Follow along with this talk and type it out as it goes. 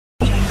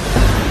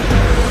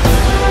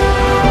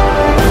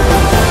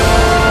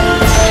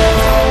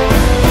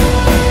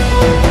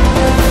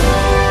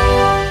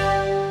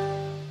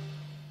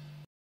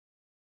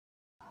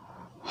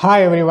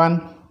Hi everyone,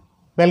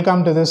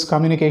 welcome to this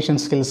communication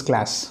skills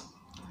class.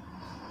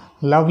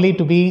 Lovely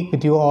to be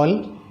with you all,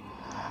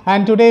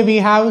 and today we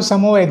have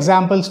some more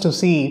examples to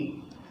see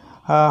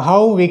how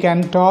we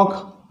can talk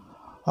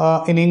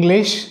in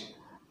English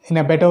in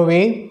a better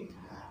way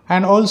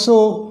and also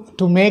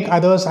to make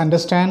others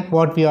understand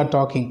what we are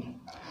talking.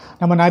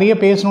 நம்ம நிறைய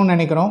பேசணும்னு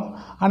நினைக்கிறோம்,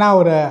 ஆனால்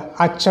ஒரு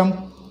அச்சம்,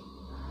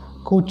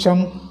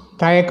 கூச்சம்,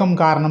 தயக்கம்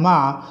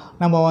காரணமாக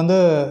நம்ம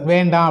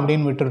வேண்டாம்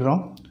அப்படின்னு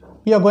விட்டுடுறோம்.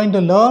 We are going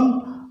to learn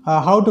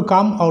how to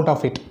come out of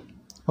it.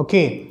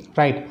 Okay,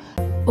 right.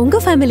 உங்க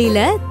ஃபேமிலில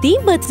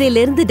தீம்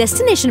பர்த்டேல இருந்து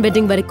டெஸ்டினேஷன்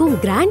வெட்டிங் வரைக்கும்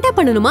கிராண்டா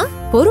பண்ணனுமா?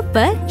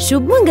 பொறுப்பை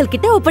சுப்மங்கல்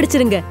கிட்ட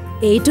ஒப்படைச்சிருங்க.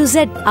 A to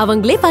Z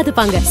அவங்களே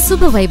பாத்துப்பாங்க.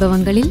 சுப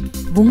வைபவங்களில்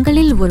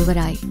உங்களில்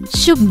ஒருவராய்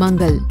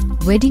சுப்மங்கல்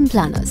வெட்டிங்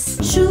பிளானர்ஸ்.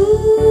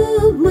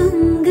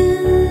 சுப்மங்கல்.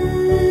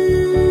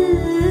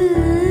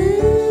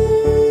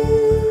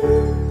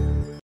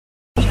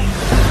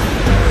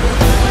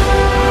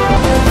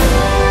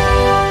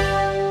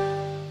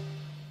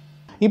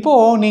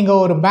 இப்போது நீங்கள்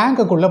ஒரு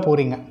பேங்க்குள்ளே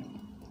போகிறீங்க.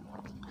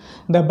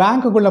 இந்த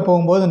பேங்க்குள்ளே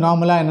போகும்போது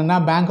நார்மலாக என்னென்னா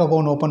பேங்க்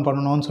அக்கௌண்ட் ஓப்பன்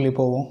பண்ணணும்னு சொல்லி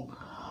போவோம்.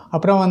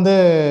 அப்புறம்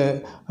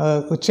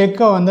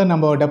செக்கை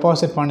நம்ம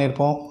டெபாசிட்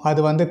பண்ணியிருப்போம்.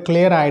 அது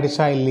கிளியர்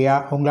ஆகிடுச்சா இல்லையா,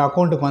 உங்கள்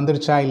அக்கௌண்ட்டுக்கு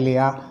வந்துடுச்சா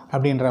இல்லையா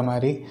அப்படின்ற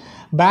மாதிரி.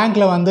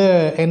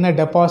 பேங்க்கில் என்ன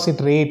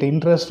டெபாசிட் ரேட்,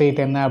 இன்ட்ரெஸ்ட்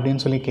ரேட் என்ன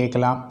அப்படின்னு சொல்லி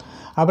கேட்கலாம்.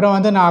 அப்புறம்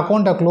நான்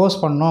அக்கௌண்ட்டை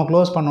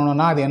க்ளோஸ்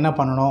பண்ணணும்னா அது என்ன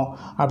பண்ணணும்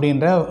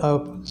அப்படின்ற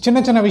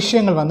சின்ன சின்ன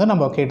விஷயங்கள்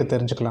நம்ம கேட்டு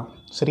தெரிஞ்சுக்கலாம்.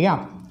 சரியா?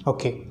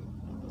 ஓகே.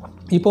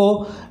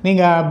 இப்போது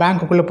நீங்கள்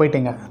பேங்க்குள்ளே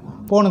போயிட்டீங்க.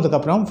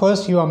 போனதுக்கப்புறம்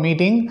first you are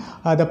meeting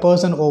the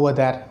person over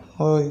there.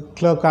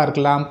 கிளர்க்காக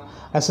இருக்கலாம்,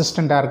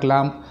 அசிஸ்டண்ட்டாக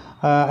இருக்கலாம்,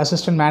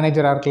 அசிஸ்டன்ட்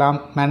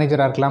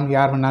மேனேஜராக இருக்கலாம்,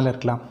 யார் வேணாலும்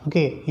இருக்கலாம்.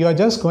 Okay, you are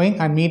just going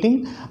and meeting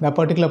the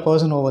particular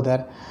person over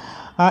there.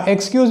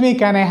 Excuse me,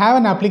 can I have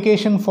an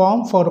application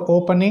form for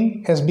opening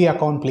SP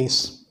account please?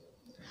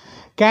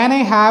 Can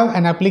I have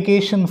an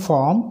application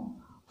form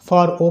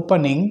for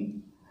opening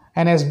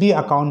an SP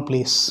account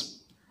please?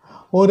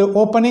 ஒரு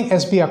opening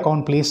SP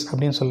account please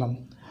அப்படின்னு சொல்லலாம்.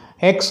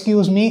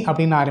 Excuse me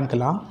அப்படின்னு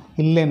ஆரம்பிக்கலாம்.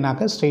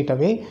 இல்லைன்னாக்க straight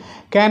away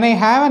can I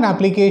have an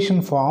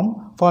application form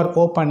for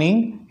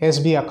opening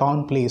SP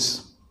account please?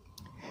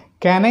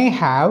 Can I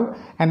have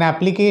an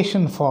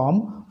application form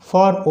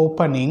for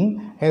opening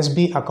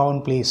SP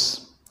account please?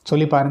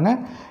 சொல்லி பாருங்கள்.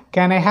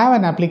 Can I have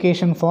an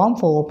application form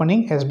for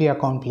opening SP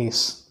account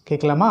please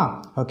கேட்கலாமா?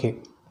 Okay.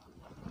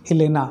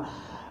 இல்லைன்னா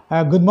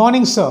good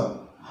morning sir,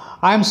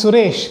 I am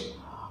Suresh,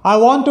 I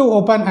want to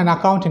open an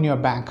account in your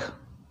bank.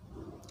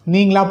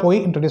 நீங்களா போய்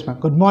introduce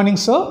பண்ண. Good morning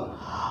sir,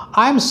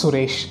 I am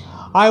Suresh,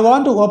 I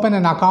want to open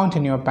an account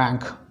in your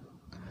bank.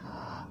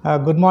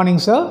 Good morning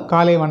sir,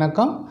 காலை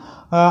வணக்கம்,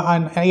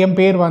 என்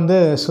பேர்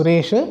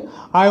Suresh,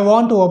 I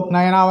want to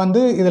நான்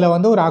இதில்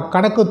ஒரு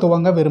கணக்கு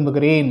துவங்க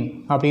விரும்புகிறேன்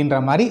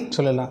அப்படின்ற மாதிரி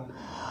சொல்லலாம்.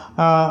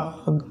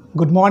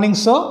 Good morning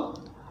sir,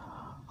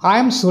 I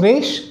am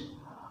Suresh,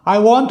 I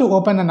want to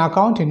open an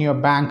account in your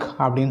bank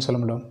அப்படின்னு சொல்ல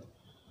முடியும்.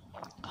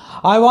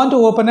 I want to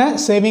open a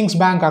savings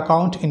bank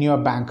account in your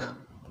bank.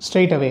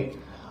 Straight away.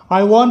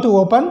 I want to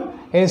open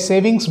a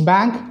savings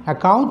bank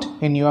account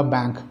in your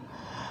bank.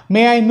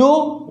 May I know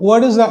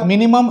what is the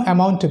minimum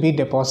amount to be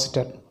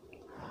deposited?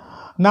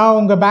 நான்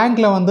உங்கள்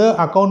பேங்க்கில்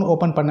account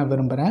open பண்ண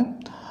விரும்புகிறேன்.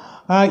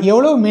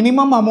 எவ்வளோ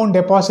minimum amount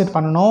deposit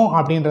பண்ணணும்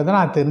அப்படின்றத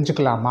நான்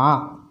தெரிஞ்சுக்கலாமா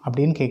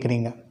அப்படின்னு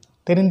கேட்குறீங்க.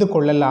 தெரிந்து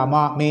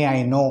கொள்ளலாமா? மே ஐ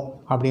நோ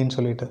அப்படின்னு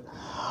சொல்லிட்டு.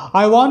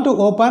 I want to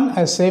open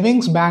a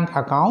savings bank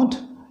account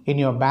in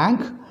your bank.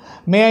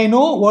 May I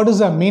know what is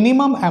the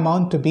minimum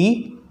amount to be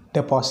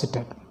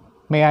deposited?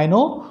 May I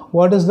know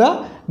what is the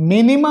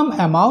minimum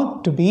amount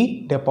to be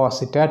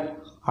deposited?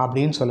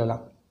 அப்படின்னு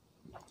சொல்லலாம்.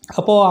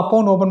 அப்போது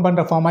account open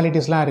பண்ணுற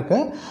ஃபார்மாலிட்டிஸ்லாம்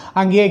இருக்குது,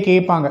 அங்கேயே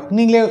கேட்பாங்க.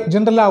 நீங்களே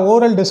ஜென்ரலாக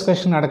oral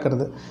discussion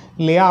நடக்கிறது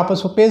இல்லையா?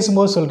 அப்போ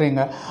பேசும்போது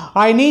சொல்கிறீங்க,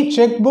 I need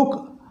check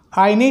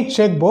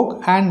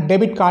book and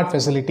debit card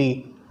facility.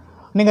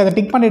 நீங்கள் அதை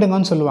டிக்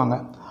பண்ணிவிடுங்கன்னு சொல்லுவாங்க.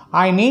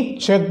 I need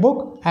check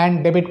book and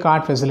debit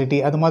card facility.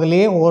 அது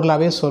முதலே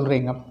ஓரலாகவே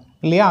சொல்கிறீங்க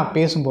இல்லையா?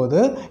 பேசும்போது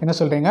என்ன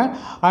சொல்கிறீங்க?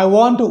 I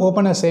want to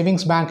open a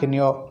savings bank in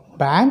your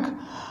bank.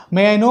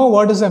 May I know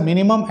what is the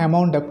minimum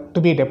amount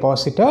to be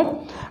deposited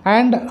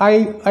and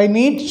I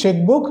need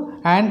check book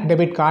and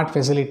debit card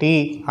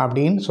facility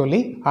அப்படின்னு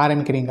சொல்லி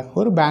ஆரம்பிக்கிறீங்க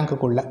ஒரு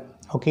பேங்க்குள்ளே.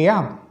 ஓகேயா?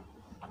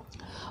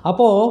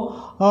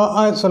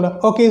 அப்போது சொல்ல,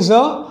 ஓகே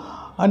சார்,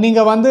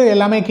 நீங்கள்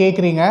எல்லாமே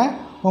கேட்குறீங்க.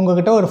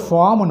 உங்கள்கிட்ட ஒரு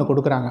ஃபார்ம் ஒன்று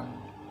கொடுக்குறாங்க.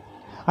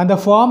 அந்த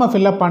ஃபார்மை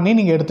ஃபில்அப் பண்ணி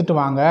நீங்கள் எடுத்துகிட்டு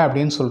வாங்க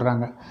அப்படின்னு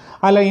சொல்கிறாங்க.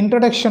 அதில்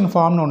இன்ட்ரடக்ஷன்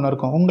ஃபார்ம்னு ஒன்று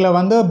இருக்கும். உங்களை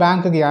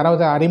பேங்க்குக்கு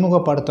யாராவது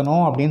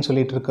அறிமுகப்படுத்தணும் அப்படின்னு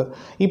சொல்லிட்டு இருக்கு.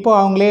 இப்போ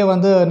அவங்களே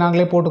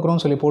நாங்களே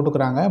போட்டுக்கிறோம்னு சொல்லி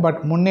போட்டுக்கிறாங்க. பட்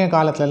முன்னைய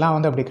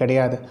காலத்துலலாம் அப்படி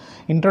கிடையாது.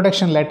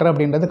 இன்ட்ரடக்ஷன் லெட்டர்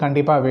அப்படின்றது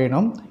கண்டிப்பாக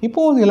வேணும்.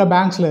 இப்போது சில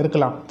பேங்க்ஸில்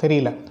இருக்கலாம்,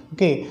 தெரியல.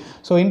 ஓகே,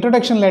 ஸோ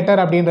இன்ட்ரடக்ஷன் லெட்டர்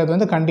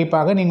அப்படின்றது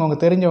கண்டிப்பாக நீங்கள்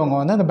உங்கள்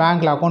தெரிஞ்சவங்க அந்த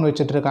பேங்க்கில் அக்கௌண்ட்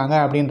வச்சுட்ருக்காங்க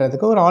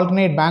அப்படின்றதுக்கு ஒரு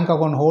alternate bank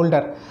account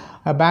holder,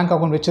 bank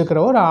account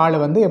வச்சுருக்கிற ஒரு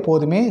ஆள்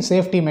எப்போதுமே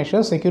சேஃப்டி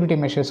மெஷர்ஸ், செக்யூரிட்டி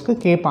மெஷர்ஸ்க்கு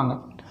கேட்பாங்க.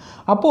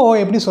 அப்போது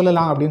எப்படி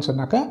சொல்லலாம் அப்படின்னு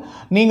சொன்னாக்க,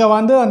 நீங்கள்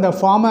வந்து அந்த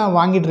ஃபார்மை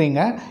வாங்கிடுறீங்க,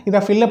 இதை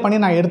ஃபில்லப் பண்ணி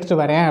நான்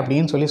எடுத்துகிட்டு வரேன்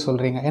அப்படின்னு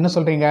சொல்கிறீங்க. என்ன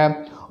சொல்கிறீங்க?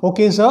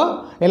 ஓகே சார்,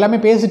 எல்லாமே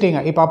பேசிட்டீங்க,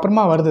 இப்போ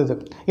அப்புறமா வருது இது.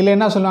 இல்லை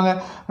என்ன சொல்லுவாங்க,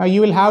 you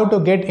will have to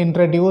get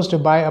introduced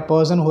by a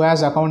person who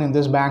has account in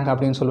this bank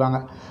அப்படின்னு சொல்லுவாங்க.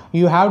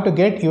 You have to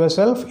get your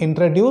self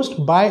introduced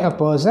by a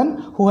person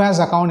who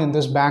has account in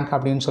this bank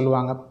அப்படின்னு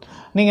சொல்லுவாங்க.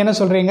 நீங்கள் என்ன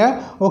சொல்கிறீங்க?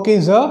 Okay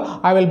sir,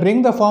 I will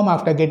bring the form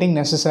after getting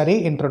necessary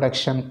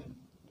introduction.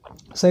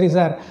 சரி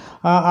sir,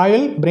 I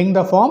will bring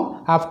the form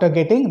after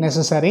getting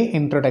necessary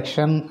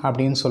introduction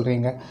அப்படின்னு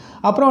சொல்கிறீங்க.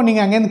 அப்புறம்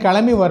நீங்கள் அங்கேருந்து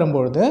கிளம்பி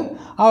வரும்பொழுது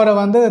அவரை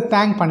வந்து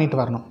தேங்க் பண்ணிட்டு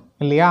வரணும்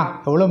இல்லையா?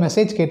 எவ்வளோ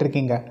மெசேஜ்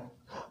கேட்டிருக்கீங்க,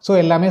 ஸோ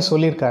எல்லாமே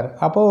சொல்லியிருக்காரு.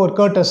 அப்போது ஒரு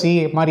கர்ட்டசி,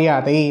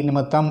 மரியாதை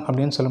நிமித்தம்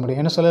அப்படின்னு சொல்ல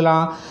முடியும். என்ன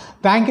சொல்லலாம்?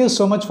 Thank you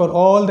so much for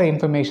all the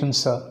information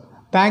sir,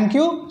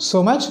 thank you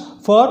so much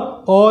for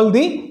all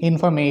the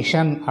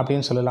information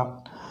அப்படின்னு சொல்லலாம்.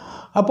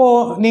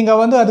 அப்போது நீங்கள்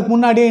வந்து அதுக்கு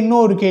முன்னாடியே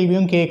இன்னொரு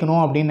கேள்வியும்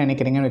கேட்கணும் அப்படின்னு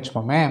நினைக்கிறீங்கன்னு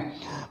வச்சுப்போமே.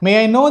 மே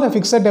I know the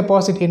fixed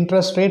deposit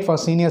interest rate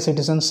for senior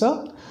citizens sir.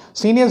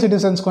 Senior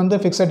சிட்டிசன்ஸ்க்கு வந்து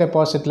ஃபிக்ஸட்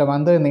டெபாசிட்டில்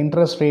வந்து இந்த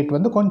இன்ட்ரெஸ்ட் ரேட்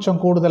வந்து கொஞ்சம்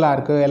கூடுதலாக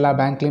இருக்குது, எல்லா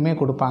பேங்க்லேயுமே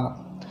கொடுப்பாங்க.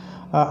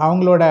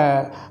 அவங்களோட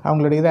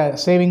இதை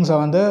சேவிங்ஸை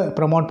வந்து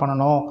ப்ரமோட்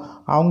பண்ணணும்,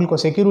 அவங்களுக்கு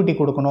செக்யூரிட்டி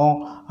கொடுக்கணும்.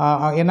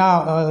 ஏன்னா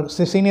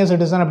சீனியர்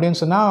சிட்டிசன் அப்படின்னு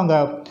சொன்னால் அவங்க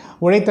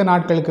உழைத்த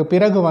நாட்களுக்கு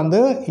பிறகு வந்து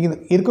இது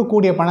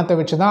இருக்கக்கூடிய பணத்தை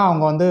வச்சு தான்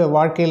அவங்க வந்து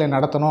வாழ்க்கையில்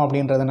நடத்தணும்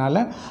அப்படின்றதுனால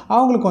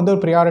அவங்களுக்கு வந்து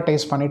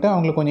ப்ரியாரிட்டைஸ் பண்ணிவிட்டு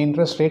அவங்களுக்கு கொஞ்சம்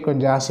இன்ட்ரெஸ்ட் ரேட்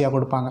கொஞ்சம் ஜாஸ்தியாக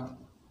கொடுப்பாங்க.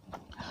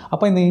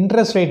 அப்போ இந்த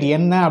இன்ட்ரெஸ்ட் ரேட்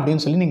என்ன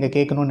அப்படின்னு சொல்லி நீங்கள்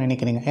கேட்கணும்னு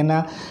நினைக்கிறீங்க. என்ன?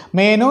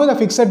 மே I know the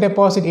fixed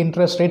deposit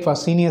interest rate for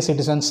senior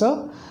citizens.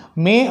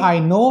 May I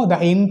know the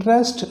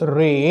interest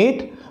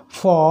rate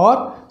for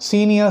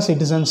senior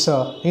citizens sir.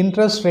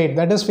 Interest rate,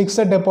 that is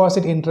fixed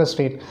deposit interest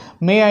rate.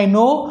 May I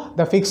know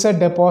the fixed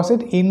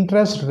deposit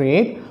interest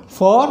rate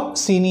for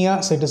senior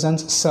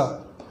citizens sir.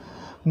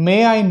 May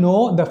I know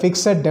the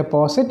fixed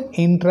deposit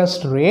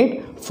interest rate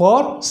for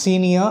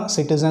senior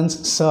citizens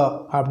sir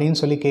அப்படின்னு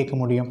சொல்லி கேட்க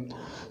முடியும்.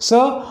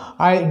 Sir,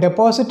 ஐ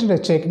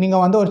deposited check.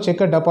 நீங்கள் வந்து ஒரு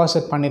செக்கை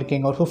deposit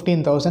பண்ணியிருக்கீங்க, ஒரு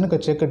 15,000க்கு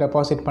செக்கு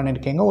டெபாசிட்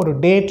பண்ணியிருக்கீங்க, ஒரு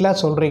டேட்டில்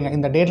சொல்கிறீங்க,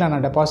 இந்த டேட்டில்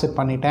நான் டெபாசிட்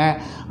பண்ணிட்டேன்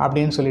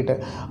அப்படின்னு சொல்லிட்டு.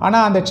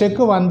 ஆனால் அந்த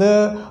செக்கு வந்து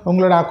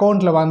உங்களோட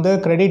அக்கௌண்ட்டில் வந்து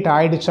கிரெடிட்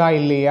ஆகிடுச்சா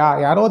இல்லையா,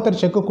 யாரோ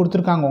ஒருத்தர் செக்கு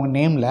கொடுத்துருக்காங்க உங்கள்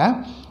நேமில்,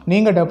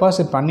 நீங்கள்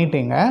டெபாசிட்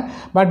பண்ணிட்டீங்க,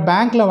 பட்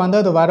பேங்க்கில் வந்து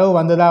அது வரவு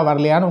வந்ததா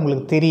வரலையான்னு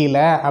உங்களுக்கு தெரியல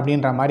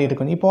அப்படின்ற மாதிரி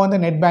இருக்கும். இப்போ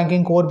வந்து நெட்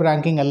பேங்கிங், கோர்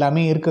பேங்கிங்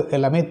எல்லாமே இருக்குது,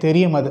 எல்லாமே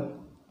தெரியும் அது.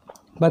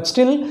 But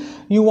still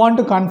you want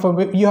to confirm,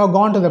 you have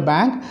gone to the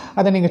bank,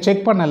 அதை நீங்கள்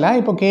செக் பண்ணலை,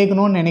 இப்போ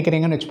கேட்கணும்னு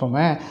நினைக்கிறீங்கன்னு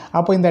வச்சுப்போமே.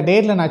 அப்போ இந்த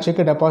டேட்டில் நான்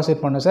செக்கு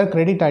டெபாசிட் பண்ணேன் சார்,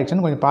 கிரெடிட்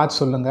ஆகிடுச்சுன்னு கொஞ்சம் பார்த்து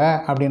சொல்லுங்கள்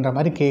அப்படின்ற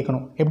மாதிரி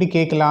கேட்கணும். எப்படி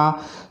கேட்கலாம்?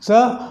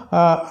 Sir,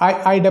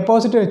 I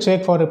deposited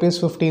check for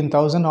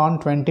 ₹15,000 on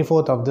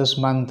 24th of this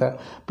month.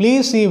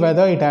 Please see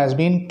whether it has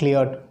been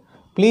cleared.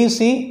 Please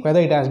see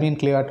whether it has been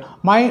cleared.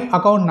 My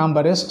account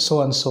number is so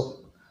and so.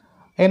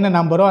 என்ன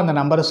நம்பரோ அந்த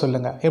நம்பரை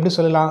சொல்லுங்கள். எப்படி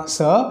சொல்லலாம்?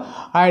 Sir,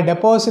 I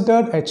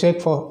deposited a check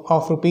of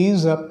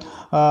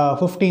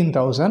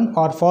 ₹15,000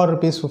 or for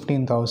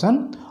 ₹15,000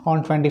 on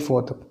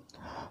 24th.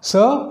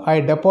 Sir, I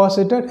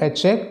deposited a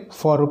check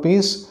for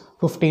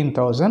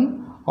 ₹15,000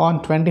 on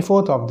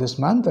 24th of this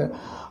month.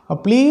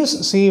 Please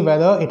see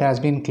whether it has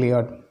been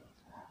cleared.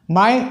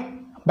 My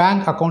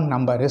bank account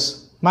number is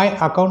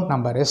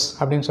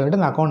அப்படின்னு சொல்லிட்டு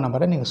அந்த account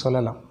நம்பரை நீங்கள்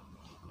சொல்லலாம்.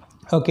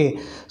 Okay,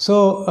 so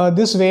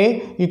this way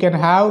you can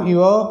have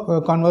your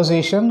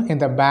conversation in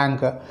the bank.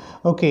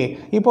 Okay,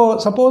 இப்போது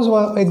suppose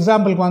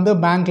எக்ஸாம்பிளுக்கு வந்து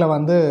பேங்க்கில்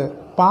வந்து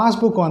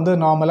பாஸ்புக் வந்து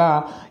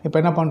நார்மலாக இப்போ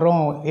என்ன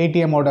பண்ணுறோம்,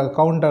 ஏடிஎம்மோட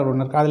கவுண்டர்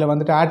ஒன்று இருக்குது, அதில்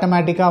வந்துட்டு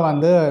ஆட்டோமேட்டிக்காக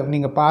வந்து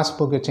நீங்கள்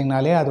பாஸ்புக்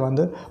வச்சிங்கனாலே அது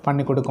வந்து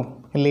பண்ணி கொடுக்கும்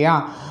இல்லையா?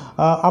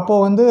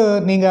 அப்போது வந்து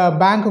நீங்கள்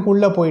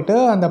பேங்க்குள்ளே போயிட்டு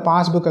அந்த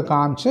பாஸ்புக்கை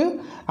காமிச்சு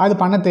அது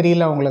பண்ண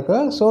தெரியல உங்களுக்கு.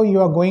 So you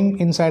are going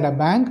inside a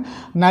bank,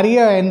 நிறைய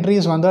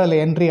என்ட்ரிஸ் வந்து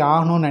அதில் என்ட்ரி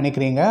ஆகணும்னு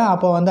நினைக்கிறீங்க.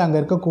 அப்போ வந்து அங்கே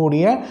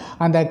இருக்கக்கூடிய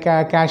அந்த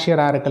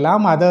கேஷியராக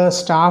இருக்கலாம், அதர்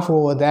ஸ்டாஃப்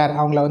ஓவர் தேர்,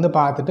 அவங்கள வந்து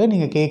பார்த்துட்டு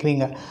நீங்கள்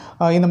கேட்குறீங்க,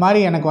 இந்த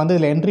மாதிரி எனக்கு வந்து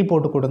இதில் என்ட்ரி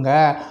போட்டு கொடுங்க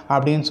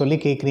அப்படின்னு சொல்லி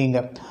கேட்குறீங்க.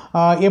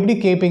 எப்படி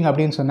கேட்பீங்க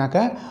அப்படின்னு சொன்னாக்க,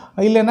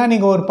 இல்லைன்னா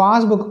நீங்கள் ஒரு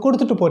பாஸ்புக்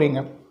கொடுத்துட்டு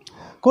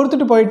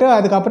போயிட்டு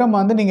அதுக்கப்புறம்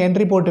வந்து நீங்கள்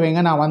என்ட்ரி போட்டு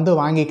வைங்க, நான் வந்து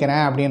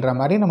வாங்கிக்கிறேன் அப்படின்ற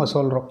மாதிரி நம்ம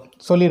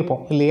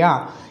சொல்லியிருப்போம் இல்லையா?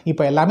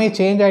 இப்போ எல்லாமே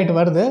சேஞ்ச் ஆகிட்டு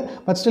வருது,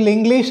 பட் ஸ்டில்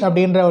இங்கிலீஷ்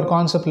அப்படின்ற ஒரு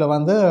கான்செப்டில்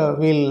வந்து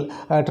will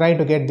try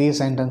to get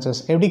these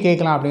sentences. எப்படி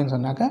கேட்கலாம் அப்படின்னு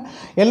சொன்னாக்க,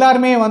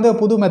 எல்லாருமே வந்து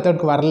புது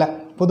மெத்தட்க்கு வரல,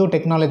 புது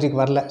டெக்னாலஜிக்கு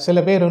வரல. சில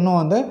பேர் இன்னும்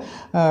வந்து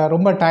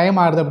ரொம்ப டைம்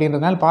ஆகுது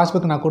அப்படின்றதுனால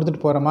பாஸ்புக் நான்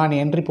கொடுத்துட்டு போகிறேம்மா, நீ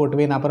என்ட்ரி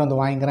போட்டுவே, நான் அப்புறம் வந்து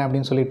வாங்கிக்கிறேன்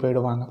அப்படின்னு சொல்லிட்டு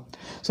போயிடுவாங்க.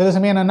 சில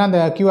சமயம் என்னென்னா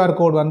அந்த கியூஆர்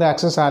கோட் வந்து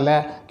அக்சஸ் ஆகலை,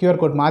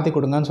 கியூஆர் கோட் மாற்றி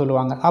கொடுங்கன்னு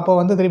சொல்லுவாங்க. அப்போ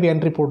வந்து திருப்பி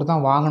என்ட்ரி போட்டு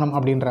தான் வாங்கணும்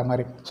அப்படின்ற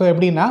மாதிரி. ஸோ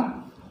எப்படின்னா,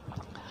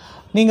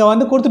 நீங்கள்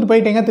வந்து கொடுத்துட்டு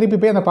போயிட்டீங்க, திருப்பி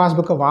போய் அந்த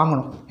பாஸ்புக்கை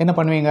வாங்கணும். என்ன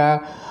பண்ணுவீங்க?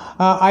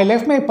 I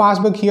left my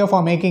passbook here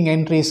for making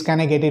entries,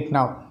 can I get it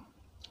now?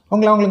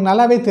 உங்களுக்கு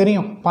நல்லாவே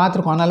தெரியும்,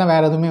 பார்த்துருக்கோம், அதனால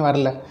வேறு எதுவுமே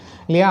வரல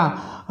இல்லையா?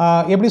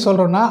 எப்படி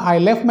சொல்கிறோன்னா, I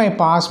left my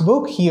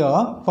passbook here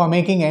for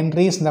making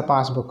entries இந்த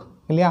பாஸ்புக்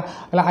இல்லையா?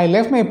 இல்லை, I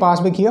left my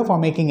passbook here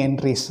for making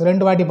entries,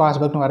 2 வாட்டி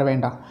பாஸ்புக்னு வர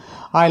வேண்டாம்.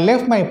 I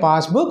left my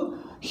passbook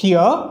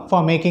here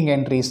for making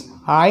entries.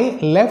 I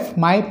left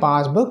my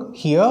passbook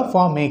here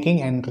for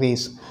making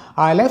entries.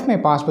 I left my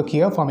passbook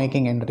here for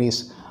making entries.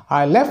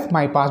 I left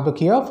my passbook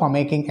here for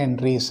making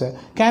entries.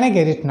 Can I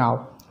get it now?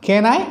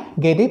 Can I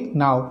get it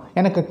now?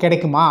 எனக்கு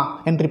கிடைக்குமா,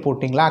 entry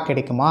போட்டிங்களா,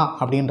 கிடைக்குமா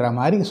அப்படின்ற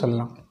மாதிரி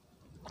சொல்லலாம்.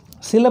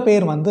 சில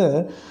பேர் வந்து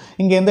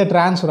இங்கேருந்து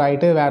ட்ரான்ஸ்ஃபர்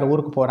ஆகிட்டு வேறு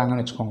ஊருக்கு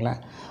போகிறாங்கன்னு வச்சுக்கோங்களேன்.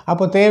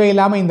 அப்போ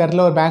தேவையில்லாமல் இந்த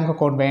இடத்துல ஒரு பேங்க்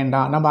அக்கௌண்ட்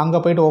வேண்டாம், நம்ம அங்கே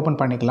போய்ட்டு ஓப்பன்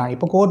பண்ணிக்கலாம்.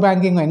 இப்போ கோர்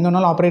பேங்கிங்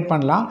எங்கேனாலும் ஆப்ரேட்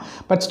பண்ணலாம்.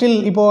 பட் ஸ்டில்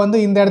இப்போ வந்து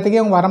இந்த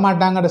இடத்துக்கே அவங்க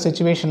வரமாட்டாங்கிற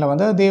சிச்சுவேஷனில்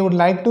வந்து they would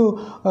like to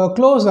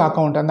close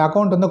account. அந்த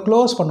அக்கௌண்ட் வந்து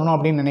க்ளோஸ் பண்ணணும்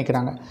அப்படின்னு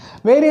நினைக்கிறாங்க.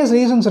 வேரியஸ்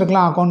ரீசன்ஸ்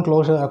இருக்கலாம் அக்கௌண்ட்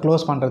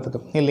க்ளோஸ்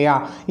பண்ணுறதுக்கு, இல்லையா?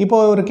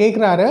 இப்போது அவர்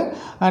கேட்குறாரு,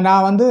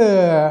 நான் வந்து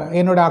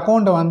என்னோடய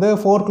அக்கௌண்ட்டை வந்து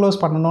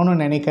ஃபோர்க்ளோஸ் பண்ணணும்னு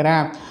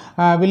நினைக்கிறேன்,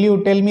 will you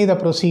tell me the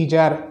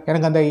procedure?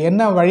 எனக்கு அந்த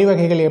என்ன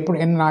வழிவகைகள்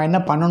நான் என்ன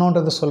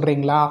பண்ணணுன்றது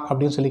சொல்கிறீங்களா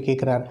அப்படின்னு சொல்லி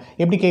கேட்குறாரு.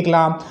 எப்படி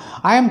கேட்கலாம்?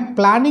 I am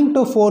planning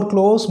to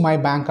foreclose my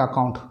bank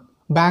account.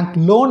 Bank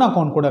loan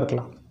account கூட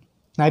இருக்கலாம்.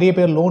 நிறைய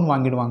பேர் லோன்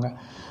வாங்கிடுவாங்க.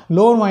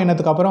 லோன்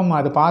வாங்கினதுக்கப்புறம்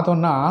அது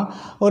பார்த்தோன்னா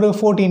ஒரு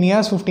 14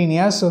 years 15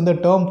 years வந்து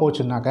டேர்ம்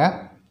போச்சுன்னாக்க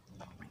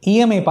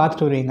இஎம்ஐ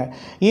பார்த்துட்டு வருவீங்க.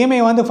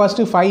 இஎம்ஐ வந்து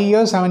ஃபஸ்ட்டு 5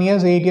 years 7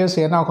 years 8 years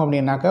என்ன ஆகும்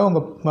அப்படின்னாக்கா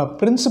உங்கள்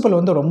பிரின்சிபல்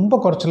வந்து ரொம்ப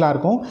குறைச்சலாக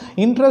இருக்கும்,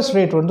 இன்ட்ரெஸ்ட்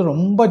ரேட் வந்து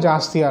ரொம்ப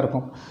ஜாஸ்தியாக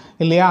இருக்கும்,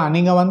 இல்லையா?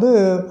 நீங்கள் வந்து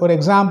ஒரு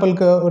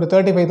எக்ஸாம்பிளுக்கு ஒரு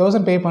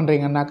 35,000 பே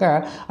பண்ணுறீங்கன்னாக்கா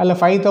அதில்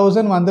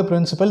 5,000 வந்து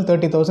பிரின்சிபல்,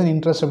 30,000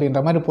 இன்ட்ரெஸ்ட்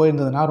அப்படின்ற மாதிரி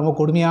போயிருந்ததுன்னா ரொம்ப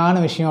கொடுமையான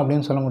விஷயம்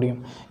அப்படின்னு சொல்ல முடியும்,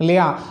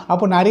 இல்லையா?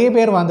 அப்போ நிறைய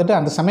பேர் வந்துட்டு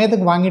அந்த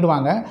சமயத்துக்கு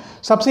வாங்கிடுவாங்க.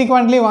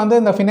 சப்சிக்வெண்ட்லி வந்து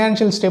இந்த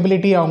ஃபினான்ஷியல்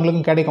ஸ்டெபிலிட்டி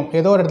அவங்களுக்கு கிடைக்கும்.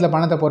 ஏதோ ஒரு இடத்துல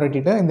பணத்தை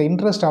புரட்டிட்டு இந்த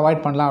இன்ட்ரெஸ்ட்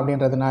அவாய்ட் பண்ணலாம்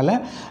அப்படின்றதுனால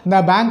இந்த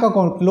பேங்க்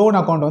அக்கௌண்ட் லோன்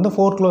அக்கௌண்ட் வந்து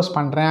ஃபோர்க்ளோஸ்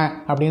பண்ணுறேன்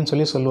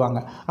அப்படின்னு சொல்லுவாங்க.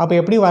 அப்போ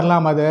எப்படி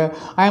வரலாம் அது?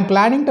 ஐ ஆம்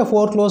planning to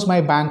ஃபோர்க்ளோஸ் my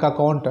bank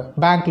account,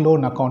 bank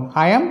loan account.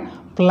 ஐ ஆம்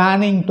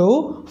planning to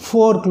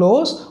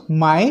foreclose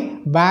my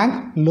bank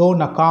loan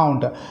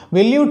account.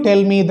 Will you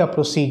tell me the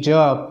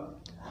procedure?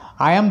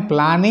 I am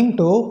planning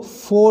to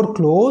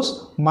foreclose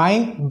my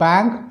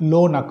bank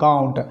loan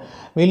account.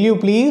 Will you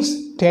please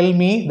tell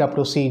me the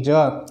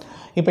procedure?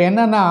 இப்போ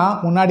என்னென்னா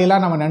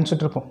முன்னாடிலாம் நம்ம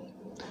நினச்சிட்டு இருப்போம்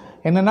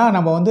என்னென்னா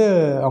நம்ம வந்து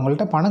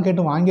அவங்கள்ட்ட பணம்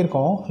கேட்டு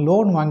வாங்கியிருக்கோம்,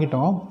 லோன்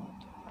வாங்கிட்டோம்,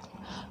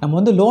 நம்ம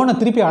வந்து லோனை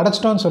திருப்பி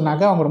அடைச்சிட்டோன்னு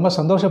சொன்னாக்க அவங்க ரொம்ப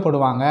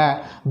சந்தோஷப்படுவாங்க,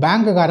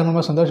 பேங்க்குக்காரங்க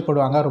ரொம்ப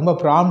சந்தோஷப்படுவாங்க, ரொம்ப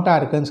ப்ராம்ப்டாக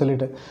இருக்குதுன்னு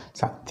சொல்லிட்டு.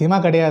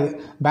 சத்தியமாக கிடையாது.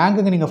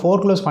 பேங்க்குக்கு நீங்கள்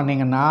ஃபோர்க்ளோஸ்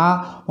பண்ணிங்கன்னா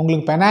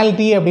உங்களுக்கு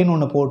பெனால்ட்டி அப்படின்னு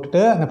ஒன்று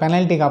போட்டுட்டு அந்த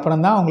பெனால்ட்டிக்கு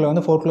அப்புறம் தான் உங்களை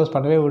வந்து ஃபோர்க்ளோஸ்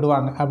பண்ணவே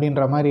விடுவாங்க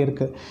அப்படின்ற மாதிரி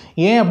இருக்குது.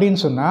 ஏன்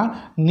அப்படின்னு சொன்னால்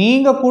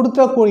நீங்கள்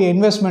கொடுத்தக்கூடிய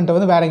இன்வெஸ்ட்மெண்ட்டை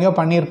வந்து வேறு எங்கேயோ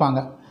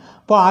பண்ணியிருப்பாங்க.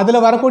 இப்போ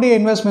அதில் வரக்கூடிய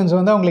இன்வெஸ்ட்மெண்ட்ஸ்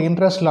வந்து அவங்களுக்கு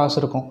இன்ட்ரெஸ்ட் லாஸ்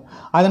இருக்கும்.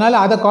 அதனால்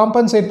அதை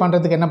காம்பன்சேட்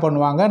பண்ணுறதுக்கு என்ன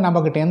பண்ணுவாங்க,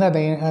 நம்மக்கிட்டேருந்து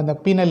அந்த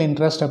பீனல்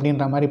இன்ட்ரெஸ்ட்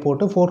அப்படின்ற மாதிரி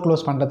போட்டு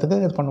ஃபோர்க்ளோஸ் பண்ணுறதுக்கு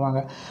இது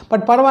பண்ணுவாங்க.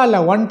 பட் பரவாயில்ல,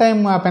 ஒன்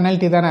டைம்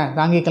பெனல்ட்டி தானே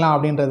தாங்கிக்கலாம்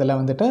அப்படின்றதில்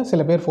வந்துட்டு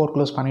சில பேர்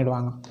ஃபோர்க்ளோஸ்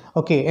பண்ணிவிடுவாங்க.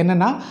 ஓகே,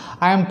 என்னென்னா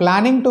ஐ ஆம்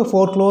planning to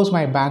ஃபோர்க்ளோஸ்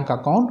my bank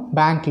account,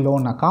 bank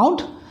loan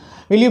account.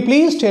 Will you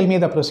please tell me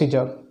the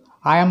procedure?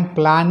 ஐ ஆம்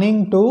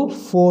planning to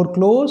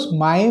ஃபோர்க்ளோஸ்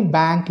my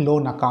bank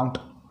loan account.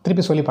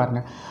 திருப்பி சொல்லி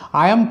பாருங்கள்.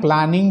 I am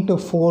planning to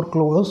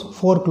foreclose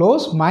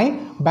my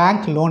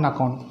bank loan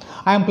account.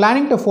 I am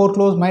planning to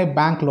foreclose my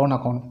bank loan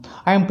account.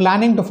 I am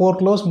planning to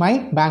foreclose my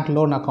bank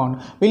loan account.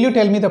 Will you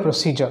tell me the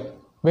procedure?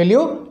 Will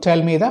you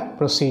tell me the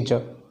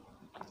procedure?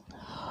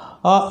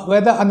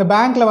 Whether அந்த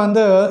பேங்க்கில்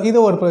வந்து இது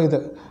ஒரு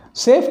இது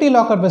safety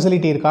locker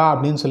facility இருக்கா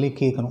அப்படின்னு சொல்லி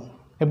கேட்கணும்.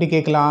 எப்படி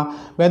கேட்கலாம்?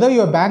 Whether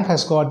your bank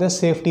has got the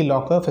safety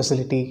locker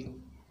facility.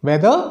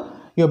 Whether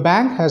your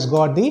bank has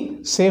got the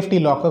safety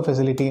locker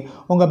facility.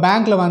 உங்கள்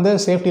பேங்க்கில் வந்து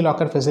சேஃப்டி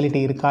லாக்கர்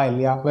ஃபெசிலிட்டி இருக்கா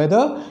இல்லையா?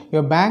 Whether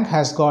your bank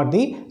has got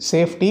the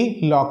safety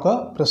locker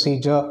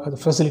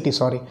facility.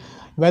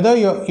 Whether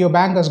your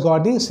bank has got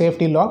the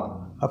safety lock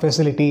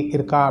facility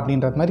இருக்கா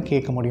அப்படின்றது மாதிரி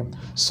கேட்க முடியும்.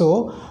 So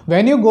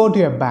when you go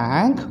to a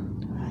bank,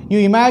 you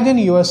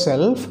imagine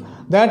yourself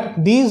that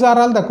these are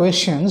all the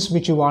questions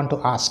which you want to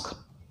ask.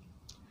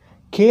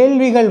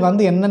 கேள்விகள்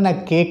வந்து என்னென்ன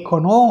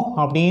கேட்கணும்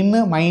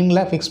அப்படின்னு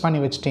மைண்டில் ஃபிக்ஸ்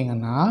பண்ணி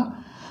வச்சிட்டிங்கன்னா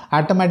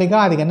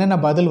ஆட்டோமேட்டிக்காக அதுக்கு என்னென்ன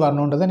பதில்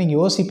வரணுன்றதை நீங்கள்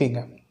யோசிப்பீங்க.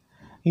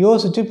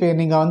 யோசித்து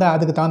நீங்கள் வந்து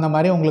அதுக்கு தகுந்த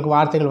மாதிரி உங்களுக்கு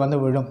வார்த்தைகள் வந்து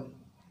விழும்.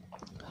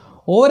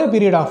 Over a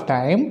period of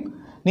time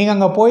நீங்கள்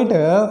அங்கே போயிட்டு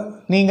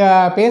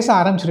நீங்கள் பேச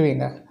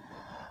ஆரம்பிச்சிருவீங்க,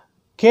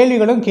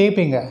 கேள்விகளும்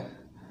கேட்பீங்க.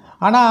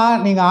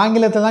 ஆனால் நீங்கள்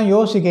ஆங்கிலத்தை தான்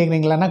யோசிச்சு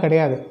கேட்குறீங்களான்னா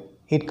கிடையாது.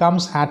 It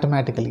comes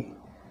automatically.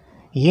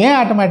 ஏன்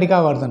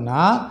ஆட்டோமேட்டிக்காக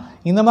வருதுன்னா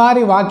இந்த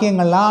மாதிரி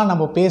வாக்கியங்கள்லாம்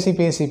நம்ம பேசி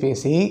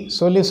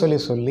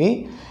சொல்லி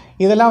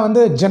இதெல்லாம்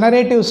வந்து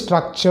ஜெனரேட்டிவ்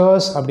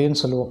ஸ்ட்ரக்சர்ஸ் அப்படின்னு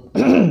சொல்லுவோம்.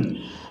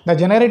 இந்த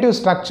ஜெனரேட்டிவ்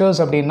ஸ்ட்ரக்சர்ஸ்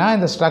அப்படின்னா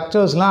இந்த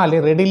ஸ்ட்ரக்சர்ஸ்லாம்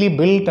அதில் ரெடிலி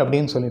பில்ட்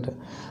அப்படின்னு சொல்லிட்டு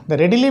இந்த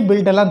ரெடிலி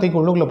பில்ட்டெல்லாம் தூக்கி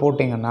உள்ளுக்குள்ளே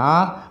போட்டிங்கன்னா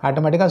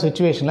ஆட்டோமேட்டிக்காக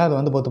சுச்சுவேஷனில் அது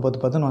வந்து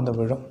பொத்துன்னு வந்து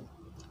விழும்.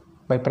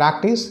 By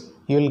practice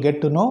you will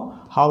get to know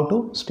how to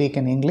speak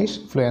in English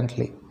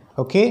fluently.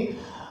 Okay,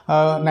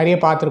 நிறைய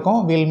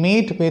பார்த்துருக்கோம். Will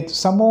meet with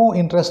some more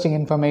interesting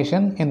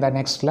information in the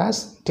next class.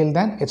 Till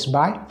then it's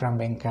bye from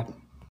Venkat.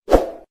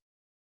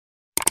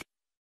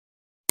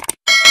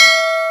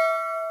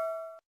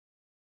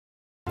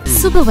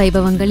 சுப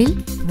வைபவங்களில்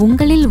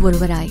உங்களில்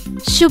ஒருவராய்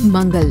சுப்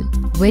மங்கள்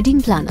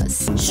வெட்டிங் பிளானர்ஸ்.